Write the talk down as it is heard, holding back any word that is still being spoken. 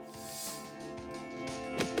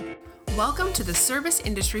Welcome to the Service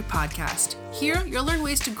Industry Podcast. Here, you'll learn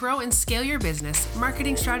ways to grow and scale your business,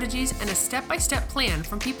 marketing strategies, and a step-by-step plan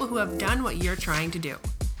from people who have done what you're trying to do.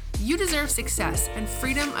 You deserve success and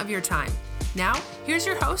freedom of your time. Now, here's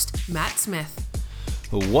your host, Matt Smith.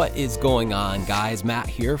 What is going on, guys? Matt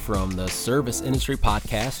here from the Service Industry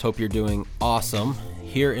Podcast. Hope you're doing awesome.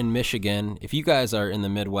 Here in Michigan, if you guys are in the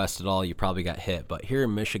Midwest at all, you probably got hit, but here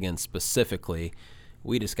in Michigan specifically,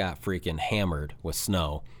 we just got freaking hammered with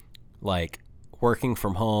snow. Like, working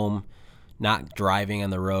from home, not driving on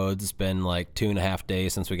the roads. It's been like 2.5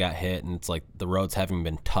 days since we got hit, and it's like the roads haven't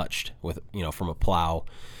been touched with, from a plow.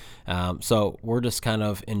 So we're just kind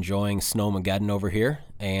of enjoying Snowmageddon over here,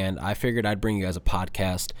 and I figured I'd bring you guys a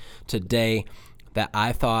podcast today that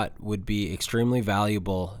I thought would be extremely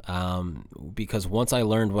valuable, because once I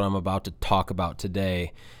learned what I'm about to talk about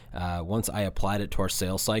today, once I applied it to our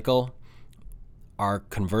sales cycle, our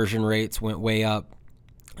conversion rates went way up,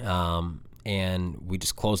 and we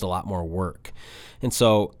just closed a lot more work. And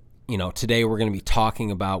so, today we're going to be talking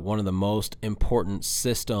about one of the most important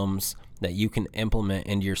systems that you can implement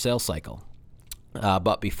into your sales cycle.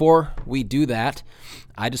 But before we do that,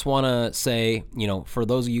 I just want to say, for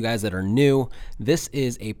those of you guys that are new, this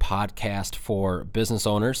is a podcast for business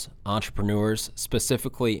owners, entrepreneurs,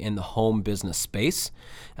 specifically in the home business space.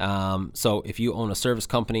 So if you own a service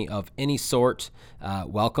company of any sort,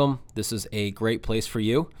 welcome. This is a great place for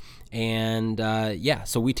you. And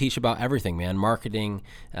so we teach about everything, man, marketing,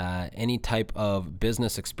 any type of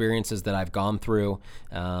business experiences that I've gone through,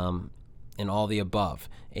 and all the above.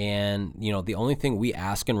 And, the only thing we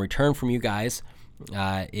ask in return from you guys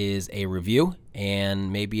is a review,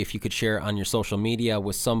 and maybe if you could share it on your social media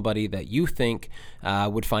with somebody that you think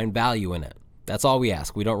would find value in it. That's all we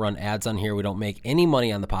ask. We don't run ads on here. We don't make any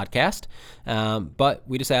money on the podcast, but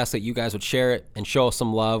we just ask that you guys would share it and show us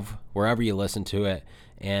some love wherever you listen to it,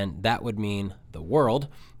 and that would mean the world.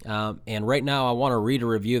 And right now I want to read a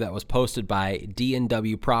review that was posted by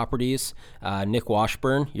D&W Properties. Nick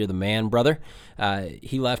Washburn, you're the man, brother.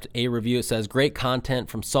 He left a review. It says, great content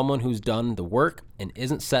from someone who's done the work and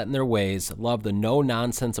isn't set in their ways. Love the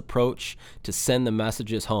no-nonsense approach to send the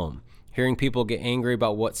messages home. Hearing people get angry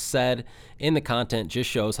about what's said in the content just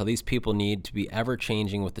shows how these people need to be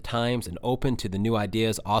ever-changing with the times and open to the new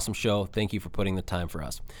ideas. Awesome show. Thank you for putting the time for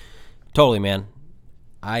us. Totally, man.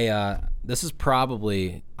 This is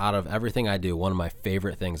probably, out of everything I do, one of my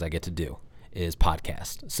favorite things I get to do is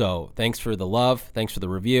podcast. So thanks for the love. Thanks for the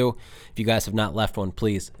review. If you guys have not left one,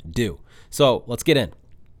 please do. So let's get in.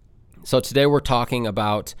 So today we're talking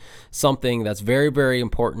about something that's very, very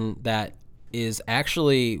important, that is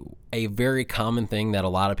actually a very common thing that a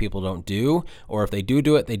lot of people don't do, or if they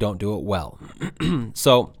do it, they don't do it well.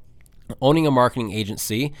 So owning a marketing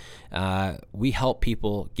agency, we help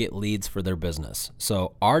people get leads for their business.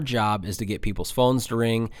 So our job is to get people's phones to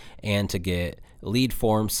ring and to get lead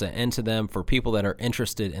forms sent into them for people that are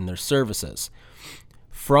interested in their services.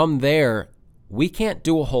 From there, we can't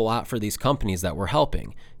do a whole lot for these companies that we're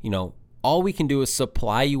helping. All we can do is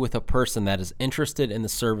supply you with a person that is interested in the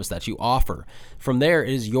service that you offer. From there,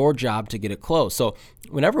 it is your job to get it closed. So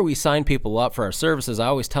whenever we sign people up for our services, I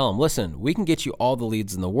always tell them, listen, we can get you all the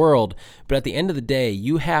leads in the world, but at the end of the day,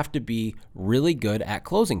 you have to be really good at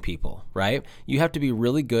closing people, right? You have to be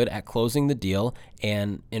really good at closing the deal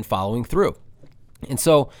and following through. And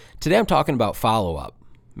so today I'm talking about follow-up.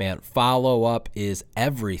 Man, follow-up is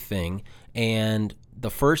everything. And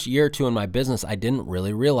the first year or two in my business, I didn't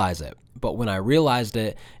really realize it. But when I realized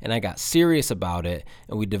it and I got serious about it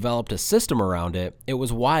and we developed a system around it, it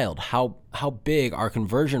was wild how big our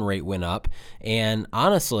conversion rate went up, and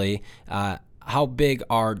honestly, how big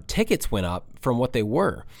our tickets went up from what they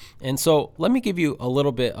were. And so let me give you a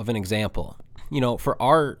little bit of an example. For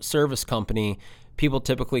our service company, people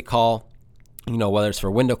typically call, whether it's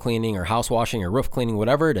for window cleaning or house washing or roof cleaning,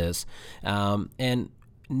 whatever it is, and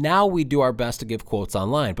now we do our best to give quotes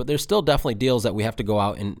online, but there's still definitely deals that we have to go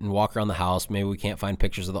out and walk around the house. Maybe we can't find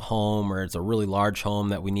pictures of the home, or it's a really large home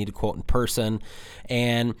that we need to quote in person,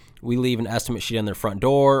 and we leave an estimate sheet on their front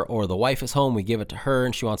door, or the wife is home, we give it to her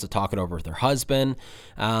and she wants to talk it over with her husband.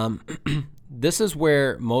 This is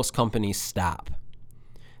where most companies stop.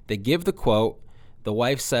 They give the quote, the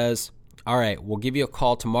wife says, all right, we'll give you a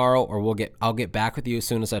call tomorrow, or I'll get back with you as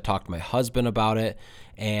soon as I talk to my husband about it.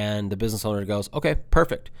 And the business owner goes, okay,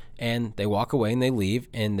 perfect. And they walk away and they leave,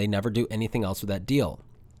 and they never do anything else with that deal.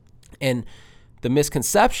 And the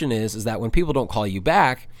misconception is that when people don't call you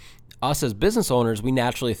back, us as business owners, we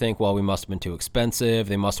naturally think, well, we must have been too expensive.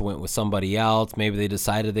 They must have went with somebody else. Maybe they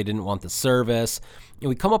decided they didn't want the service. And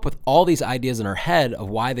we come up with all these ideas in our head of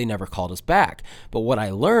why they never called us back. But what I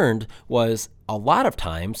learned was a lot of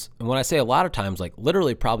times, and when I say a lot of times, like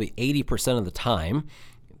literally probably 80% of the time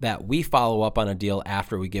that we follow up on a deal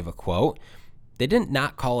after we give a quote, they didn't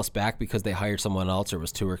not call us back because they hired someone else or it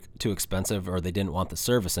was too expensive or they didn't want the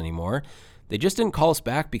service anymore. They just didn't call us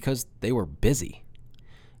back because they were busy.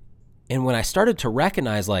 And when I started to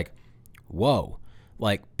recognize like, whoa,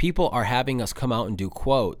 like people are having us come out and do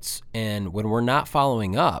quotes, and when we're not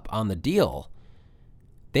following up on the deal,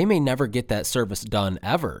 they may never get that service done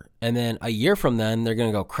ever. And then a year from then, they're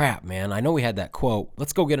going to go, crap, man, I know we had that quote.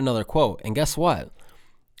 Let's go get another quote. And guess what?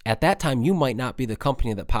 At that time, you might not be the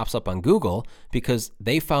company that pops up on Google because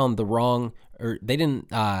they found the wrong, or they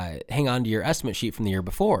didn't hang on to your estimate sheet from the year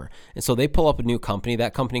before. And so they pull up a new company,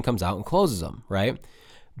 that company comes out and closes them, right?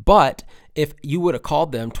 But if you would have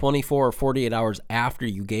called them 24 or 48 hours after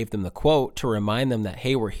you gave them the quote to remind them that,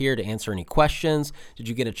 hey, we're here to answer any questions. Did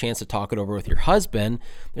you get a chance to talk it over with your husband?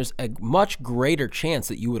 There's a much greater chance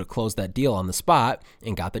that you would have closed that deal on the spot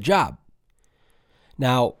and got the job.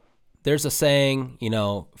 Now, there's a saying,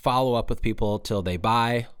 follow up with people till they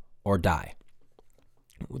buy or die.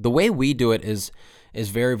 The way we do it is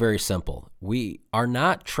very, very simple. We are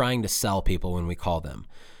not trying to sell people when we call them.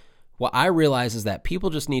 What I realize is that people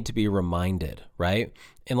just need to be reminded, right?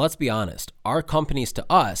 And let's be honest, our companies to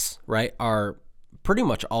us, right, are pretty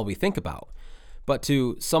much all we think about. But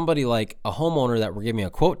to somebody like a homeowner that we're giving a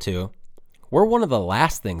quote to, we're one of the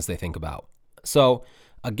last things they think about. So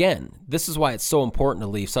again, this is why it's so important to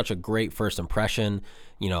leave such a great first impression,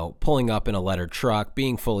 pulling up in a lettered truck,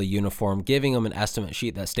 being fully uniform, giving them an estimate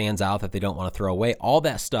sheet that stands out that they don't want to throw away. All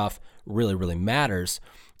that stuff really, really matters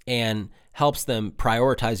and helps them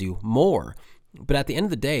prioritize you more. But at the end of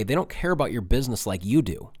the day, they don't care about your business like you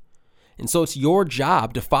do. And so it's your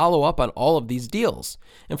job to follow up on all of these deals.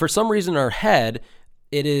 And for some reason in our head,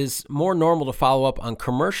 it is more normal to follow up on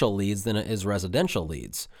commercial leads than it is residential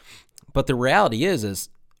leads. But the reality is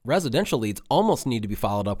residential leads almost need to be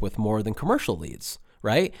followed up with more than commercial leads,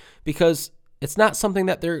 right? Because it's not something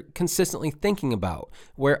that they're consistently thinking about.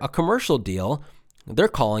 Where a commercial deal, they're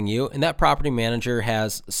calling you and that property manager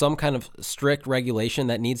has some kind of strict regulation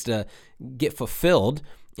that needs to get fulfilled.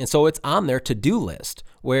 And so it's on their to-do list,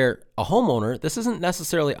 where a homeowner, this isn't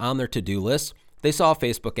necessarily on their to-do list. They saw a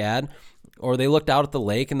Facebook ad or they looked out at the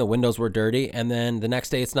lake and the windows were dirty. And then the next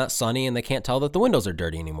day it's not sunny and they can't tell that the windows are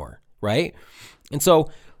dirty anymore, right? And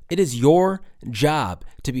so it is your job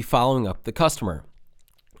to be following up the customer.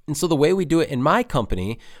 And so the way we do it in my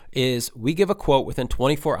company is we give a quote within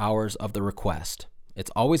 24 hours of the request.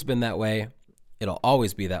 It's always been that way. It'll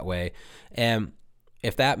always be that way. And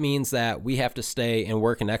if that means that we have to stay and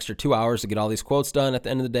work an extra 2 hours to get all these quotes done at the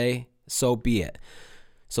end of the day, so be it.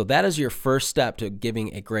 So that is your first step to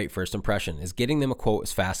giving a great first impression, is getting them a quote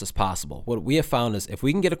as fast as possible. What we have found is if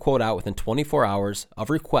we can get a quote out within 24 hours of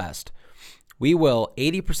request, we will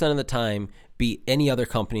 80% of the time beat any other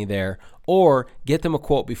company there or get them a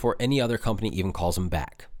quote before any other company even calls them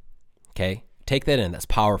back. Okay? Take that in. That's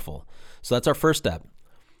powerful. So that's our first step.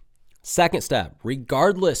 Second step,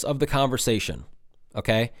 regardless of the conversation,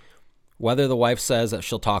 okay? Whether the wife says that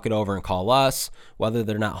she'll talk it over and call us, whether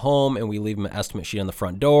they're not home and we leave them an estimate sheet on the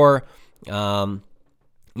front door,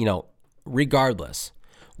 regardless,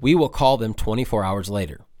 we will call them 24 hours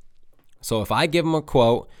later. So if I give them a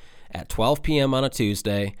quote at 12 p.m. on a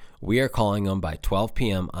Tuesday, we are calling them by 12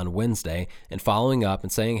 p.m. on Wednesday and following up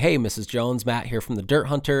and saying, hey, Mrs. Jones, Matt here from the Dirt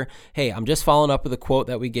Hunter. Hey, I'm just following up with a quote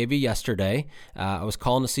that we gave you yesterday. I was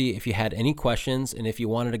calling to see if you had any questions and if you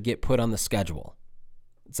wanted to get put on the schedule.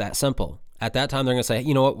 It's that simple. At that time, they're going to say,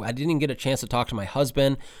 you know what, I didn't get a chance to talk to my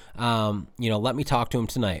husband. Let me talk to him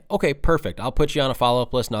tonight. Okay, perfect. I'll put you on a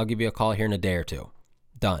follow-up list and I'll give you a call here in a day or two.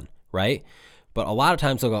 Done, right? But a lot of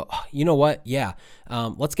times they'll go, oh, you know what? Yeah,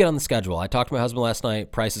 let's get on the schedule. I talked to my husband last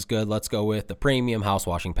night. Price is good. Let's go with the premium house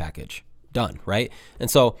washing package. Done, right? And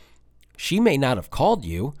so she may not have called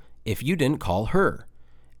you if you didn't call her.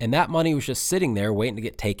 And that money was just sitting there waiting to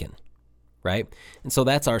get taken, right? And so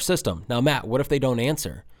that's our system. Now, Matt, what if they don't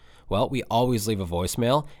answer? Well, we always leave a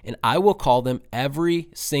voicemail, and I will call them every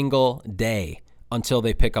single day until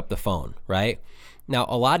they pick up the phone, right? Now,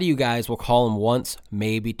 a lot of you guys will call them once,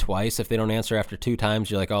 maybe twice. If they don't answer after 2 times,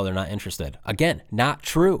 you're like, oh, they're not interested. Again, not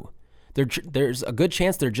true. There's a good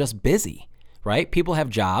chance they're just busy, right? People have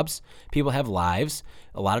jobs. People have lives.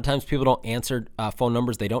 A lot of times people don't answer phone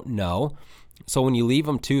numbers they don't know. So when you leave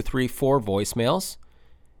them 2, 3, 4 voicemails,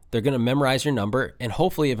 they're going to memorize your number and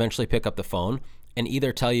hopefully eventually pick up the phone. and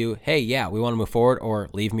either tell you, hey, yeah, we want to move forward, or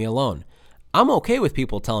leave me alone. I'm okay with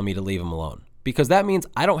people telling me to leave them alone because that means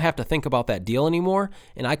I don't have to think about that deal anymore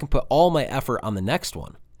and I can put all my effort on the next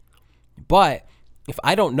one. But if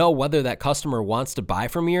I don't know whether that customer wants to buy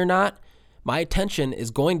from me or not, my attention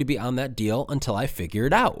is going to be on that deal until I figure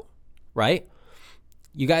it out, right?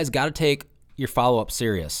 You guys got to take your follow-up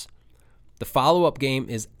serious. The follow-up game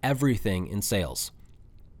is everything in sales.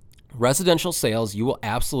 Residential sales, you will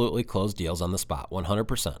absolutely close deals on the spot,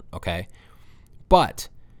 100%, okay? But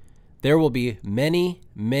there will be many,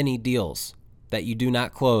 many deals that you do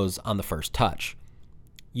not close on the first touch.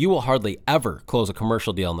 You will hardly ever close a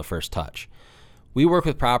commercial deal on the first touch. We work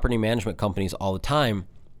with property management companies all the time.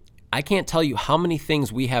 I can't tell you how many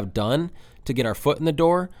things we have done to get our foot in the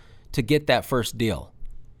door to get that first deal.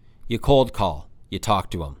 You cold call, you talk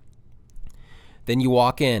to them. Then you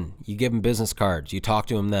walk in, you give them business cards, you talk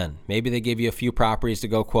to them then. Maybe they give you a few properties to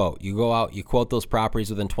go quote. You go out, you quote those properties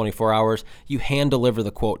within 24 hours. You hand deliver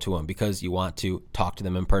the quote to them because you want to talk to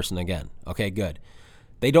them in person again. Okay, good.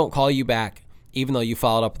 They don't call you back even though you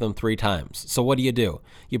followed up with them 3 times. So what do?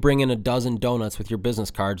 You bring in a dozen donuts with your business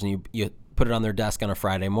cards and you put it on their desk on a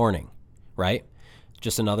Friday morning, right?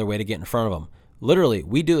 Just another way to get in front of them. Literally,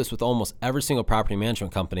 we do this with almost every single property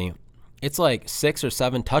management company. It's like 6 or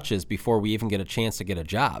 7 touches before we even get a chance to get a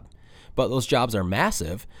job. But those jobs are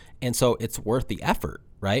massive, and so it's worth the effort,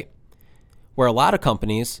 right? Where a lot of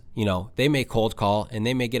companies, they may cold call and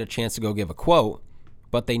they may get a chance to go give a quote,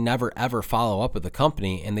 but they never ever follow up with the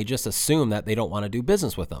company and they just assume that they don't want to do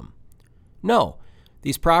business with them. No,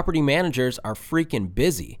 these property managers are freaking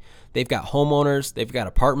busy. They've got homeowners, they've got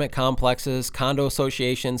apartment complexes, condo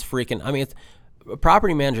associations,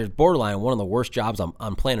 property manager is borderline one of the worst jobs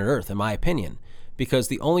on planet Earth, in my opinion, because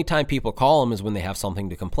the only time people call them is when they have something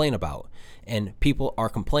to complain about, and people are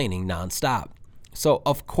complaining nonstop. So,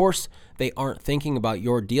 of course, they aren't thinking about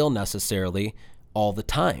your deal necessarily all the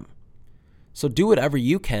time. So do whatever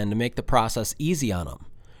you can to make the process easy on them.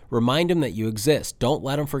 Remind them that you exist. Don't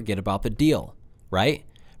let them forget about the deal, right?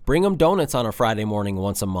 Bring them donuts on a Friday morning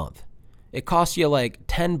once a month. It costs you like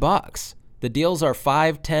 $10. The deals are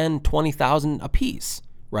 $5,000, $10,000, $20,000 a piece,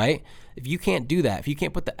 right? If you can't do that, if you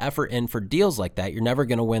can't put the effort in for deals like that, you're never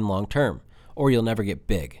going to win long term, or you'll never get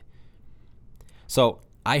big. So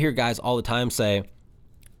I hear guys all the time say,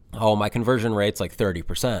 oh, my conversion rate's like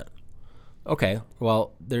 30%. Okay,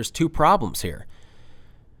 well, there's 2 problems here,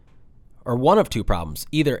 or one of 2 problems.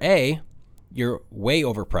 Either A, you're way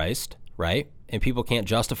overpriced, right? And people can't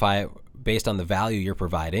justify it based on the value you're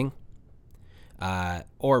providing.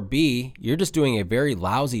 Or B, you're just doing a very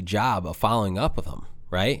lousy job of following up with them,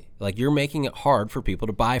 right? Like you're making it hard for people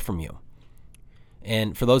to buy from you.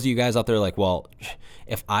 And for those of you guys out there like, well,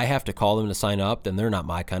 if I have to call them to sign up, then they're not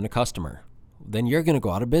my kind of customer. Then you're going to go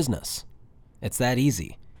out of business. It's that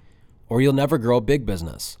easy. Or you'll never grow a big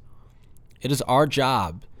business. It is our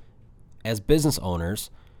job as business owners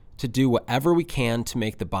to do whatever we can to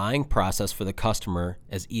make the buying process for the customer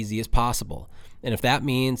as easy as possible. And if that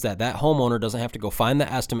means that homeowner doesn't have to go find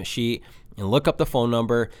the estimate sheet and look up the phone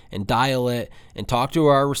number and dial it and talk to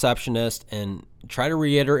our receptionist and try to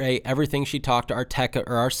reiterate everything she talked to our tech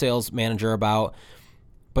or our sales manager about,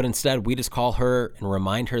 but instead we just call her and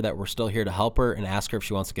remind her that we're still here to help her and ask her if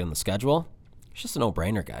she wants to get on the schedule, it's just a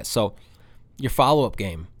no-brainer, guys. So your follow-up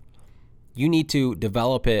game, you need to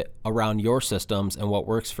develop it around your systems and what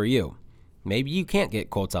works for you. Maybe you can't get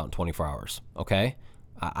quotes out in 24 hours, okay?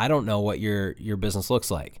 I don't know what your business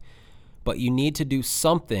looks like, but you need to do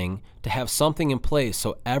something to have something in place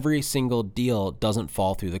so every single deal doesn't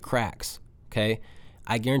fall through the cracks, okay?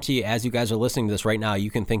 I guarantee you, as you guys are listening to this right now,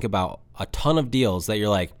 you can think about a ton of deals that you're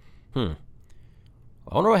like, I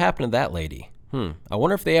wonder what happened to that lady. I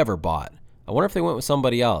wonder if they ever bought. I wonder if they went with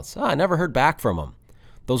somebody else. I never heard back from them.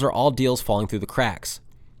 Those are all deals falling through the cracks.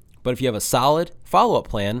 But if you have a solid follow-up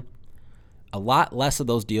plan, a lot less of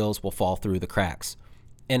those deals will fall through the cracks.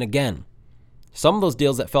 And again, some of those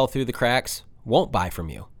deals that fell through the cracks won't buy from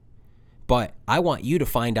you. But I want you to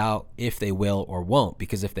find out if they will or won't,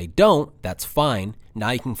 because if they don't, that's fine.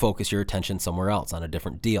 Now you can focus your attention somewhere else on a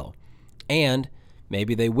different deal. And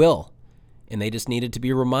maybe they will, and they just needed to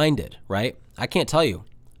be reminded, right? I can't tell you,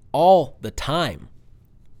 all the time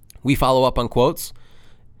we follow up on quotes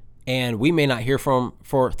and we may not hear from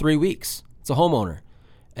for 3 weeks. It's a homeowner.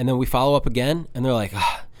 And then we follow up again and they're like,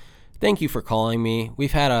 thank you for calling me.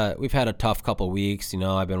 We've had a tough couple weeks.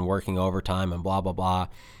 I've been working overtime and blah, blah, blah.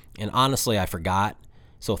 And honestly, I forgot.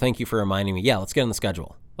 So thank you for reminding me. Yeah, let's get on the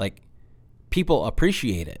schedule. Like, people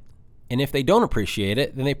appreciate it. And if they don't appreciate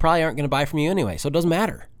it, then they probably aren't going to buy from you anyway. So it doesn't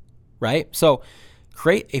matter, right? So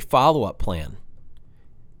create a follow-up plan.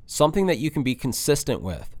 something that you can be consistent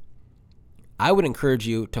with. I would encourage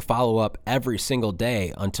you to follow up every single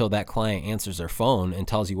day until that client answers their phone and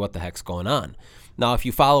tells you what the heck's going on. Now, if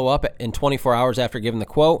you follow up in 24 hours after giving the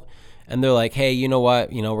quote and they're like, hey, you know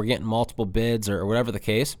what, we're getting multiple bids or whatever the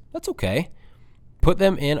case, that's okay. Put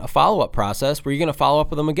them in a follow-up process where you're going to follow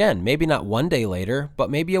up with them again. Maybe not 1 day later,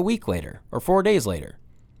 but maybe a week later or 4 days later.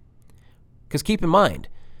 Because keep in mind,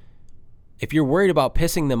 if you're worried about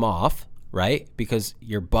pissing them off, right, because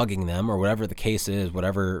you're bugging them or whatever the case is,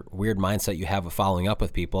 whatever weird mindset you have of following up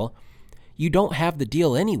with people, you don't have the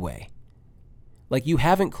deal anyway. Like, you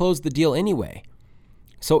haven't closed the deal anyway.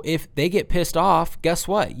 So if they get pissed off, guess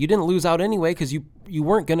what? You didn't lose out anyway because you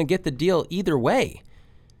weren't going to get the deal either way.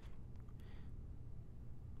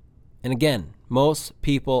 And again, most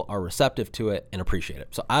people are receptive to it and appreciate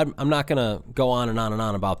it. So I'm not going to go on and on and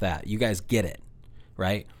on about that. You guys get it,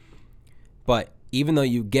 right? But even though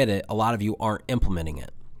you get it, a lot of you aren't implementing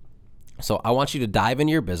it. So I want you to dive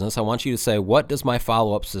into your business. I want you to say, what does my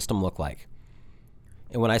follow-up system look like?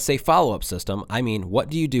 And when I say follow-up system, I mean, what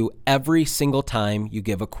do you do every single time you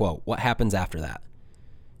give a quote? What happens after that?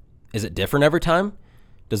 Is it different every time?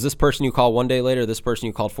 Does this person you call 1 day later, this person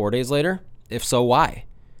you called 4 days later? If so, why?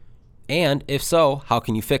 And if so, how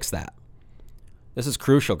can you fix that? This is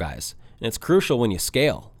crucial, guys. And it's crucial when you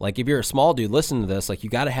scale. Like, if you're a small dude listening to this, like, you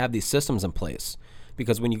got to have these systems in place.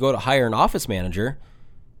 Because when you go to hire an office manager,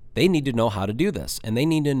 they need to know how to do this and they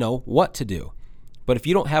need to know what to do. But if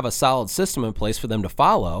you don't have a solid system in place for them to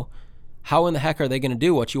follow, how in the heck are they going to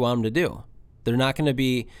do what you want them to do? They're not going to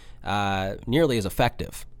be nearly as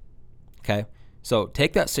effective. Okay? So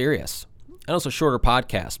take that serious. I know it's a shorter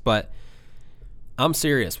podcast, but I'm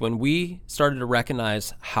serious. When we started to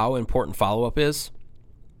recognize how important follow-up is,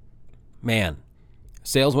 man,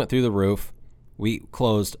 sales went through the roof. We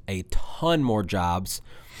closed a ton more jobs.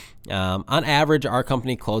 On average, our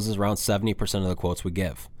company closes around 70% of the quotes we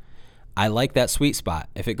give. I like that sweet spot.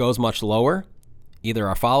 If it goes much lower, either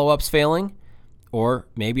our follow-up's failing or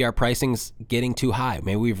maybe our pricing's getting too high.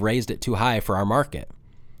 Maybe we've raised it too high for our market.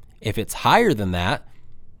 If it's higher than that,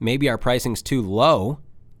 maybe our pricing's too low,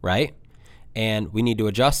 right? And we need to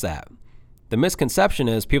adjust that. The misconception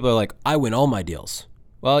is people are like, I win all my deals.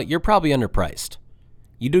 Well, you're probably underpriced.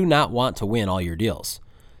 You do not want to win all your deals.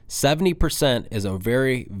 70% is a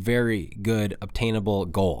very, very good obtainable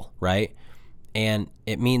goal, right? And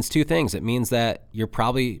it means two things. It means that you're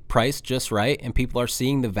probably priced just right and people are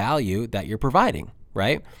seeing the value that you're providing,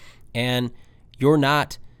 right? And you're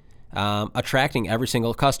not attracting every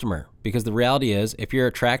single customer, because the reality is if you're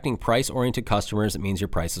attracting price-oriented customers, it means your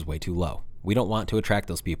price is way too low. We don't want to attract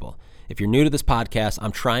those people. If you're new to this podcast,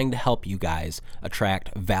 I'm trying to help you guys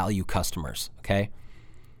attract value customers, okay?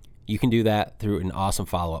 You can do that through an awesome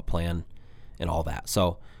follow-up plan and all that.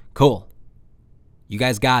 So, cool. You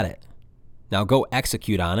guys got it. Now go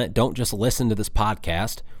execute on it. Don't just listen to this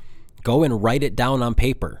podcast. Go and write it down on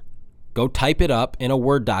paper. Go type it up in a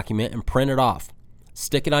Word document and print it off.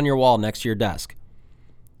 Stick it on your wall next to your desk.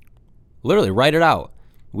 Literally, write it out.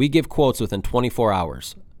 We give quotes within 24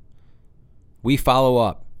 hours. We follow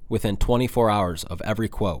up within 24 hours of every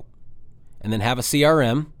quote. And then have a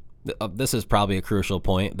CRM. This is probably a crucial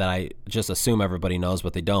point that I just assume everybody knows,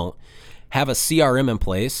 but they don't. Have a CRM in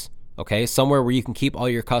place, okay? Somewhere where you can keep all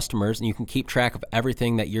your customers and you can keep track of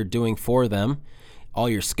everything that you're doing for them, all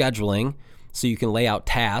your scheduling, so you can lay out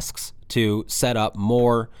tasks to set up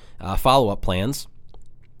more follow-up plans.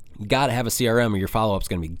 You got to have a CRM or your follow-up is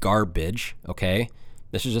going to be garbage, okay?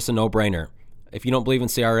 This is just a no-brainer. If you don't believe in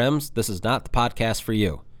CRMs, this is not the podcast for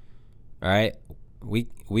you, all right?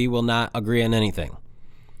 We will not agree on anything.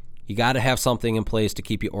 You got to have something in place to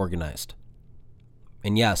keep you organized.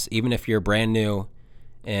 And yes, even if you're brand new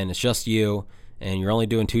and it's just you and you're only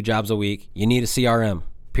doing 2 jobs a week, you need a CRM,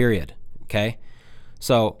 period, okay?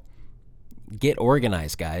 So get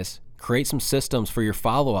organized, guys. Create some systems for your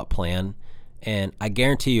follow-up plan, and I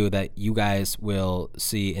guarantee you that you guys will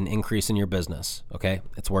see an increase in your business, okay?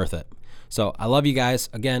 It's worth it. So I love you guys.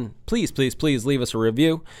 Again, please, please, please leave us a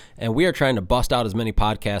review, and we are trying to bust out as many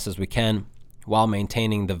podcasts as we can while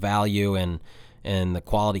maintaining the value and the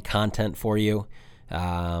quality content for you.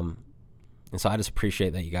 And so I just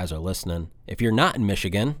appreciate that you guys are listening. If you're not in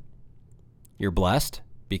Michigan, you're blessed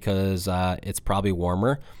because it's probably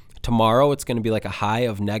warmer. Tomorrow it's going to be like a high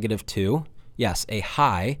of -2. Yes, a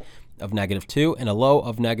high of -2 and a low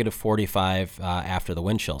of -45 after the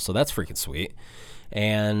wind chill. So that's freaking sweet.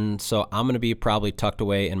 And so I'm going to be probably tucked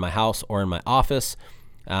away in my house or in my office.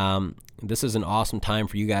 This is an awesome time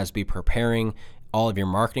for you guys to be preparing all of your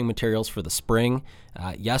marketing materials for the spring.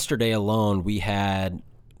 Yesterday alone, we had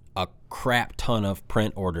a crap ton of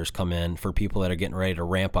print orders come in for people that are getting ready to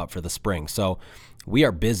ramp up for the spring. So we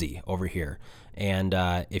are busy over here. And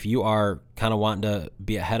if you are kind of wanting to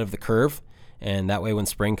be ahead of the curve, and that way when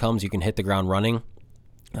spring comes, you can hit the ground running,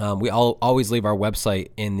 we always leave our website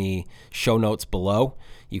in the show notes below.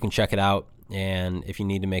 You can check it out. And if you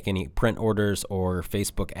need to make any print orders or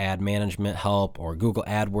Facebook ad management help or Google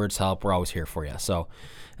AdWords help, we're always here for you. So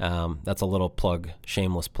that's a little plug,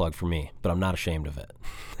 shameless plug for me, but I'm not ashamed of it.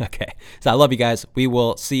 Okay. So I love you guys. We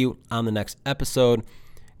will see you on the next episode.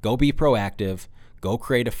 Go be proactive. Go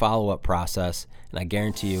create a follow-up process, and I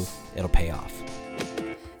guarantee you it'll pay off.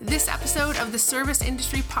 This episode of the Service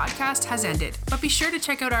Industry Podcast has ended, but be sure to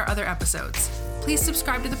check out our other episodes. Please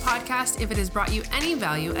subscribe to the podcast if it has brought you any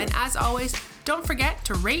value, and as always, don't forget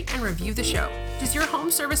to rate and review the show. Does your home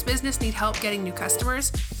service business need help getting new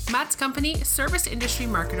customers? Matt's company, Service Industry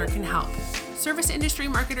Marketer, can help. Service Industry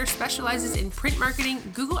Marketer specializes in print marketing,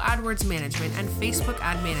 Google AdWords management, and Facebook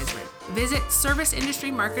ad management. Visit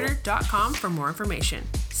serviceindustrymarketer.com for more information.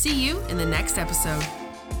 See you in the next episode.